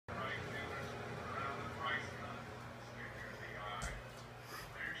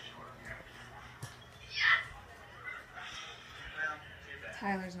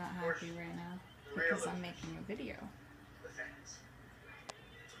Tyler's not happy right now because I'm making a video.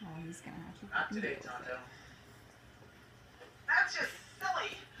 Oh, he's gonna have to fucking deal with it. That's just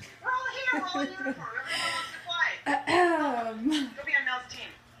silly. We're all here. We're all in uniform. Everyone wants to play. Go be on Mel's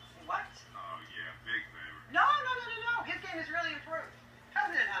team. What? Oh, yeah, big favor. No. His game has really improved.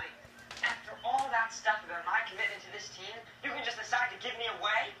 Hasn't it, honey? After all that stuff about my commitment to this team, you can just decide to give me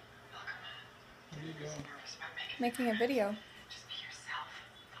away? Oh, come on. There you go. Making a video. Just be yourself.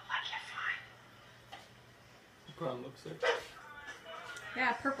 They'll like you fine. Put on lipstick.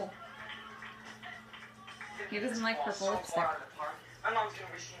 Yeah, purple. He doesn't like purple lipstick. My mom's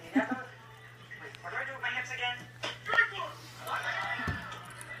gonna wish she never. Wait, what do I do with my hips again?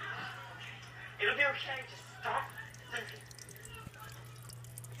 It'll be okay. Just stop thinking.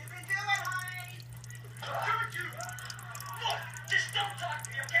 You can do it, honey. Look, just don't talk to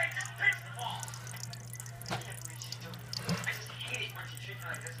me, okay? Just pitch the ball. I can't believe she's doing it. I just hate it when she treats me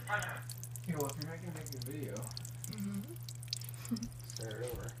like this in front of her. Yeah, well, if you're making a video, start it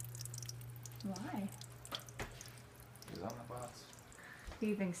over. Why? He's on the boss.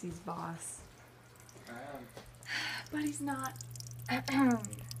 He thinks he's boss. I am. But he's not.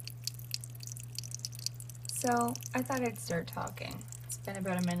 So, I thought I'd start talking. It's been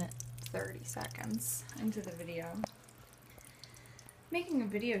about 1:30 into the video. Making a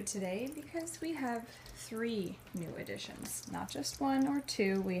video today because we have 3 new additions. Not just 1 or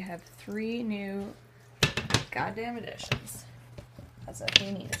 2, we have 3 new goddamn additions. That's what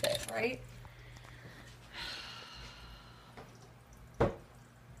he needs it, right?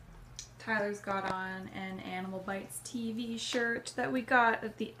 Tyler's got on an Animal Bites TV shirt that we got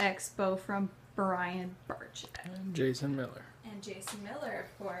at the expo from Brian Barchett. And Jason Miller. And Jason Miller,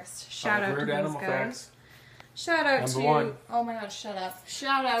 of course. Shout out to Weird those Animal guys. Facts. Shout out Number to... 1. Oh my god, shut up.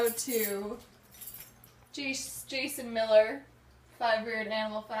 Shout out to Jason Miller, 5 Weird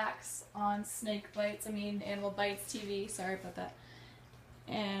Animal Facts on Animal Bites TV. Sorry about that.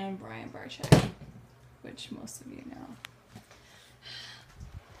 And Brian Barchett, which most of you know.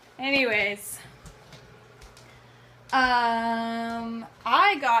 Anyways,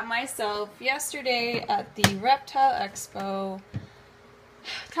 I got myself yesterday at the Reptile Expo.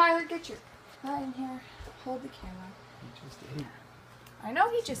 Tyler, get your butt in here. Hold the camera. He just ate. I know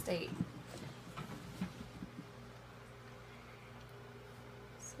he just ate.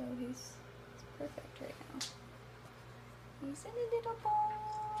 So he's perfect right now. He's in a little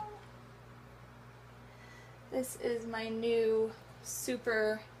bowl. This is my new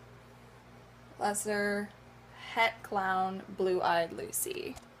super lesser het clown blue-eyed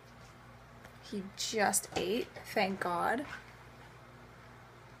Lucy. He just ate, thank God.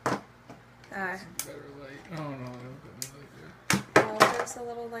 Better light. Oh no, I don't got any light there. Oh, there's a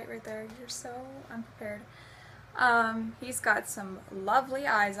little light right there. You're so unprepared. He's got some lovely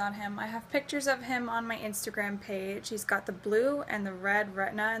eyes on him. I have pictures of him on my Instagram page. He's got the blue and the red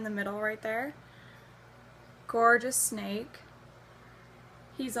retina in the middle right there. Gorgeous snake.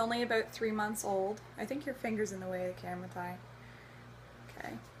 He's only about 3 months old. I think your finger's in the way of the camera, Ty.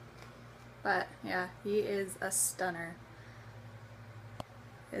 Okay. But, yeah, he is a stunner.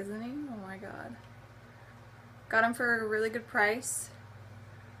 Isn't he? Oh my god. Got him for a really good price.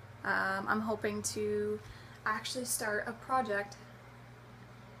 I'm hoping to actually start a project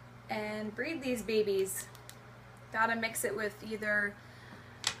and breed these babies. Gotta mix it with either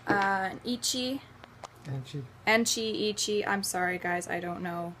an Ichi, Enchi, I'm sorry guys, I don't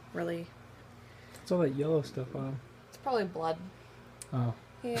know really. What's all that yellow stuff on him? It's probably blood. Oh.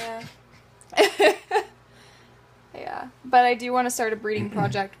 Yeah. Yeah, but I do want to start a breeding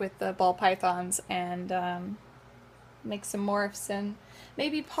project with the ball pythons and make some morphs and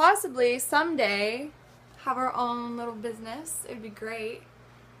maybe possibly someday have our own little business. It would be great.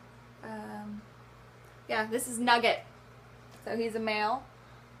 Yeah, this is Nugget. So he's a male.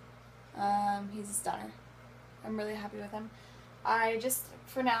 He's a stunner. I'm really happy with him.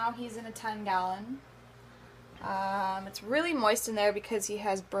 For now, he's in a 10-gallon. It's really moist in there because he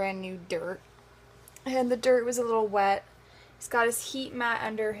has brand new dirt. And the dirt was a little wet. He's got his heat mat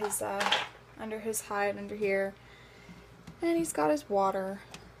under his hide under here. And he's got his water.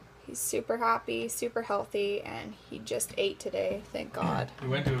 He's super happy, super healthy, and he just ate today, thank God. We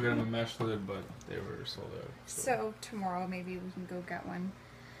went to go get him a mesh lid, but they were sold out. So tomorrow maybe we can go get one.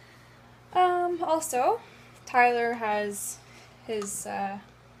 Also, Tyler has his Slide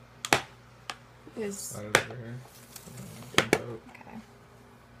it over here. Okay.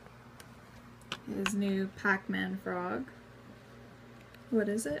 His new Pac-Man frog. What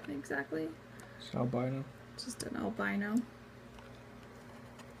is it exactly? It's albino. Just an albino.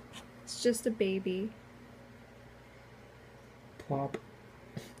 It's just a baby. Plop.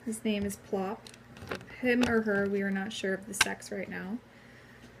 His name is Plop. Him or her, we are not sure of the sex right now.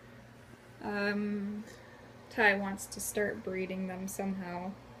 Ty wants to start breeding them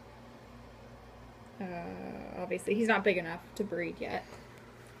somehow. Obviously, he's not big enough to breed yet.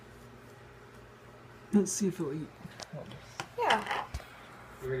 Let's see if he'll eat. Yeah.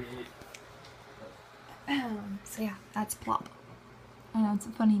 We're gonna eat. So yeah, that's Plop. I know it's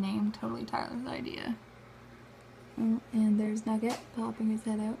a funny name, totally Tyler's idea. Oh, and there's Nugget popping his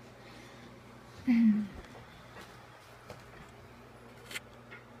head out.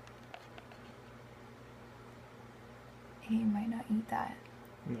 He might not eat that.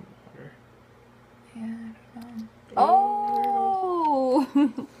 No water. Yeah, I don't know. Oh!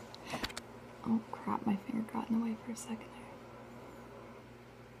 Oh crap, my finger got in the way for a second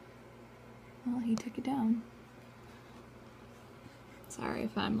there. Well, he took it down. Sorry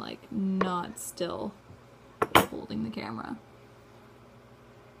if I'm like not still holding the camera.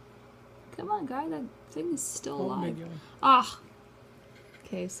 Come on, guy, that thing is still alive. Ah!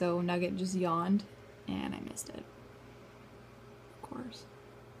 Okay, so Nugget just yawned and I missed it. Of course.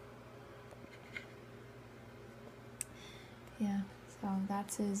 Yeah, so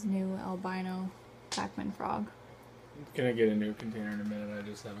that's his new albino Pac-Man frog. I'm gonna get a new container in a minute. I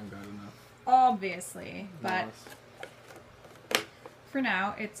just haven't got enough. Obviously, but moss for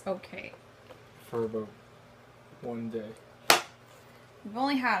now, it's okay. for about 1 day. We've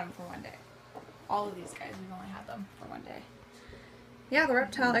only had them for 1 day. All of these guys, we've only had them for 1 day. Yeah, the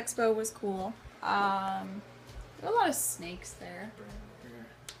Reptile Expo was cool. There were a lot of snakes there. Here,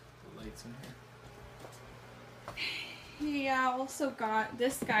 the lights in here. Yeah, also got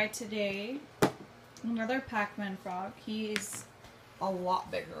this guy today. Another Pac-Man frog. He's a lot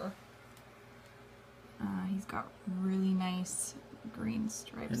bigger. He's got really nice green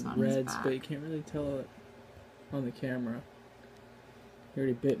stripes And on his reds, back. but you can't really tell it on the camera. He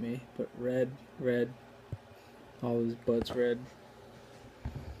already bit me, but red. All his butt's red.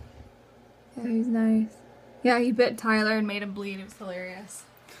 Yeah, he's nice. Yeah, he bit Tyler and made him bleed. It was hilarious.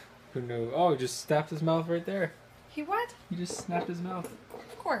 Who knew? Oh, he just snapped his mouth right there. He what? He just snapped his mouth.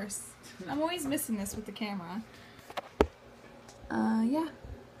 Of course. I'm always missing this with the camera. Yeah.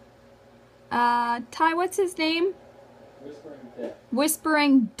 Ty, what's his name? Whispering Death.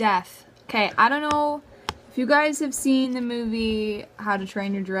 Whispering Death. Okay, I don't know if you guys have seen the movie How to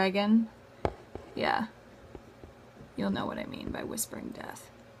Train Your Dragon. Yeah. You'll know what I mean by Whispering Death.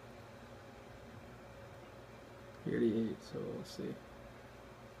 He already ate, so we'll see.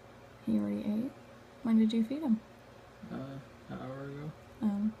 He already ate? When did you feed him? An hour ago.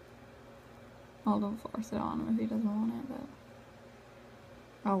 Well, don't force it on him if he doesn't want it, but...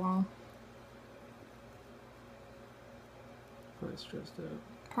 Oh well. Probably stressed out.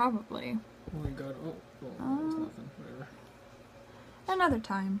 Probably. Oh my god. Oh, well, there's nothing. Whatever. Another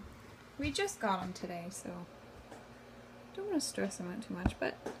time. We just got him today, so... Don't want to stress him out too much,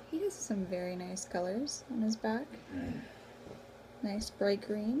 but he has some very nice colors on his back. Nice bright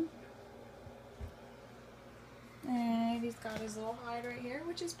green. And he's got his little hide right here,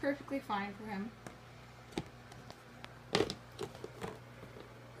 which is perfectly fine for him.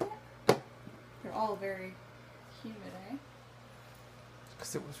 They're all very humid, eh?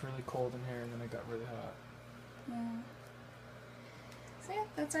 Because it was really cold in here and then it got really hot. Yeah. So yeah,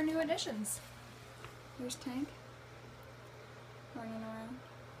 that's our new additions. Here's Tank. Running around.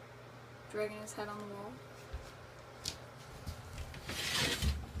 Dragging his head on the wall.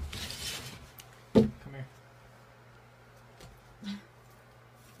 Come here.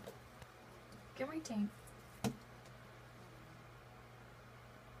 Get my Tank.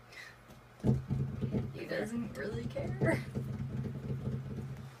 He doesn't really care. Yes,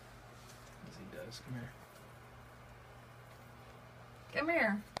 he does. Come here. Come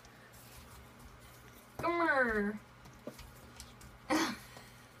here. Come here.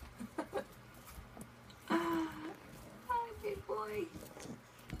 Hi, big boy.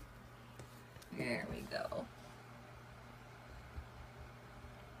 There we go.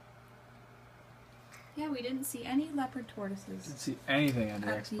 Yeah, we didn't see any leopard tortoises Didn't see anything at the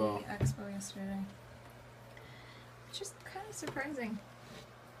at expo. the expo yesterday. It's just kind of surprising.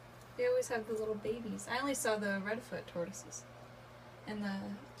 They always have the little babies. I only saw the redfoot tortoises. And the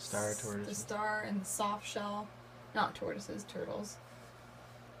Star tortoises. The star and the soft shell. Not tortoises, turtles.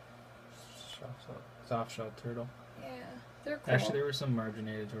 Soft shell turtle. Yeah, they're cool. Actually, there were some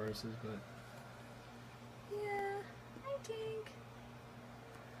marginated tortoises, but Yeah, I think.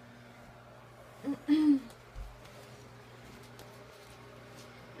 getting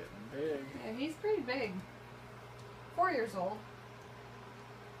big. Yeah, he's pretty big. 4 years old.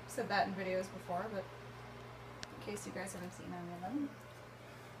 Said that in videos before, but in case you guys haven't seen any of them.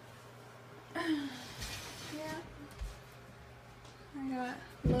 Yeah. I got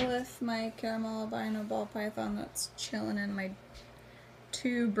Lilith, my caramel albino ball python that's chilling in my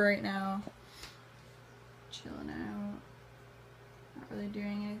tube right now. Chilling out. Not really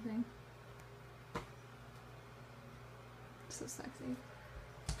doing anything. So sexy.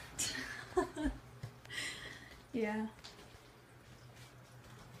 Yeah.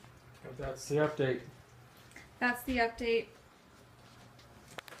 That's the update. That's the update.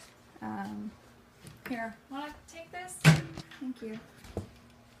 Here, wanna take this? Thank you.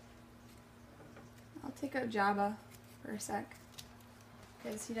 I'll take out Jabba for a sec,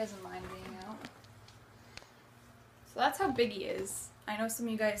 because he doesn't mind being out. So that's how big he is. I know some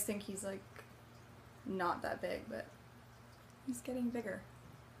of you guys think he's like not that big, but he's getting bigger.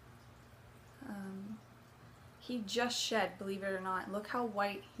 He just shed, believe it or not. Look how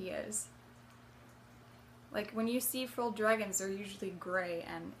white he is. Like when you see full dragons, they're usually gray,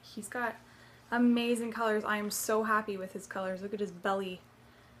 and he's got amazing colors. I am so happy with his colors. Look at his belly.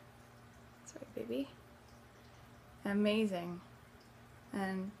 That's right, baby. Amazing.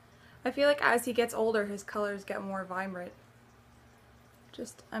 And I feel like as he gets older, his colors get more vibrant.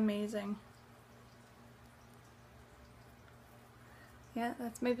 Just amazing. Yeah,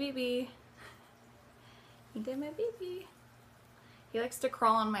 that's my baby. He did my baby. He likes to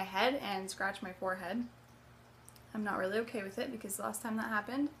crawl on my head and scratch my forehead. I'm not really okay with it because the last time that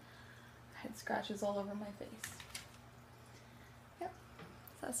happened, I had scratches all over my face. Yep,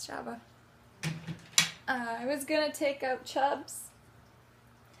 that's Jabba. I was gonna take out Chubbs,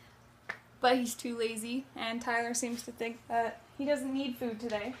 but he's too lazy, and Tyler seems to think that he doesn't need food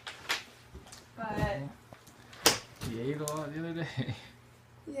today. But He ate a lot the other day.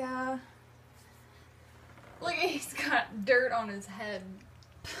 yeah. Look, he's got dirt on his head.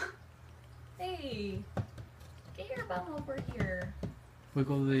 Hey, get your bum over here.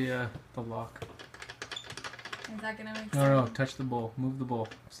 Wiggle the lock. Is that gonna make sense? No, touch the bowl. Move the bowl.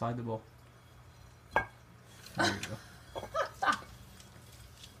 Slide the bowl. There you go.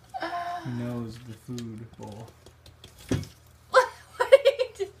 He knows the food bowl.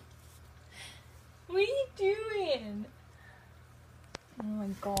 What are you doing? Oh my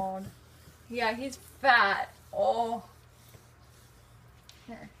god. Yeah, he's fat. Oh.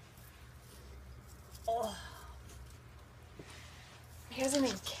 Here. Oh. He doesn't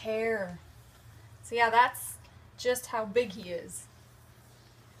even care. So yeah, that's just how big he is.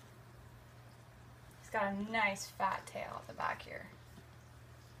 He's got a nice fat tail at the back here.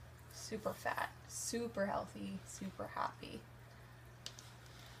 Super fat, super healthy, super happy.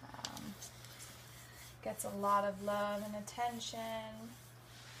 Gets a lot of love and attention.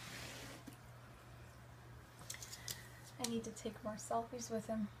 I need to take more selfies with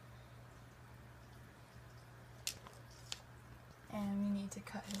him. And we need to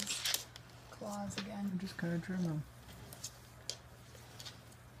cut his claws again. I'm just gonna trim them.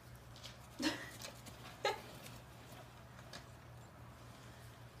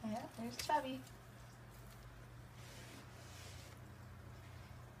 Yeah, there's Chubby.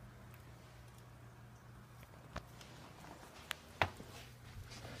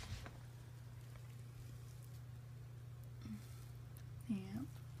 Yeah.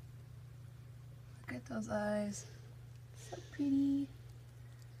 Look at those eyes. So pretty.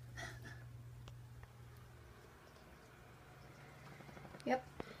 Yep.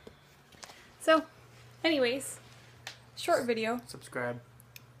 So, anyways, short video. Subscribe.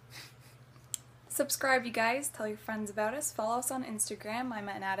 Subscribe, you guys. Tell your friends about us. Follow us on Instagram. I'm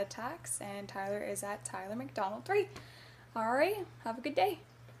at NatAttacks, and Tyler is at Tyler McDonald 3. Alright, have a good day.